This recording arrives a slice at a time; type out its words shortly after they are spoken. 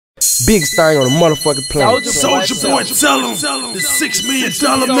Biggest thing on the motherfucking planet. Soulja boy, tell him the $6 million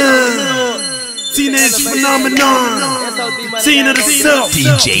man. Teenage phenomenon. Tina the self.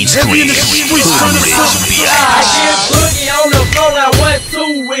 DJ's Heavy in the streets, turn the self. I get boogie on the floor, I went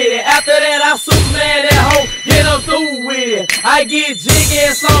through with it. After that, I Superman that hoe, get up through with it. I get jiggy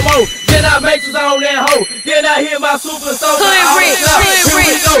in slow-mo, then I matrix on that hoe. Then I hit my super soul. Here we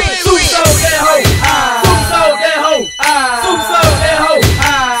go, super soul that hoe. Super soul that hoe. Super soul that hoe.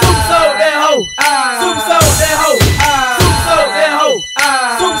 Super soul that hoe. Super soul that hoe. Super soul that hoe.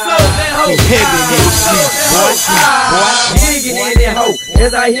 Super soul that hoe. Heavy in this shit, boy. Digging in that hoe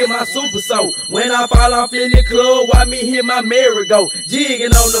as I hit my super soul. When I fall off in the club, watch me hit my merry-go.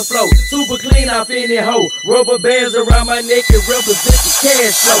 Jigging on the floor, super clean off in that hoe. Rubber bands around my neck and represent the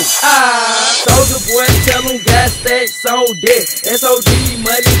cash flow. Soulja boy, tell them got stacks on deck. SOD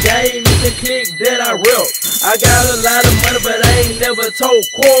money game is the click that I rep. I got a lot of money, but I ain't never told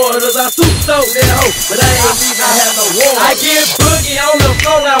quarters. I super sold that hoe, but I ain't even had no war. I get boogie on the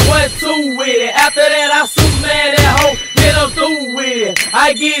floor, I went through with it. After that, I Superman that hoe, get up through with it.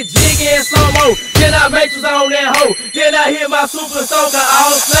 I get jiggy in slow-mo, then I matrix on that hoe. Then I hit my super soaker,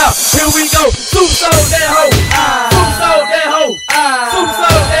 all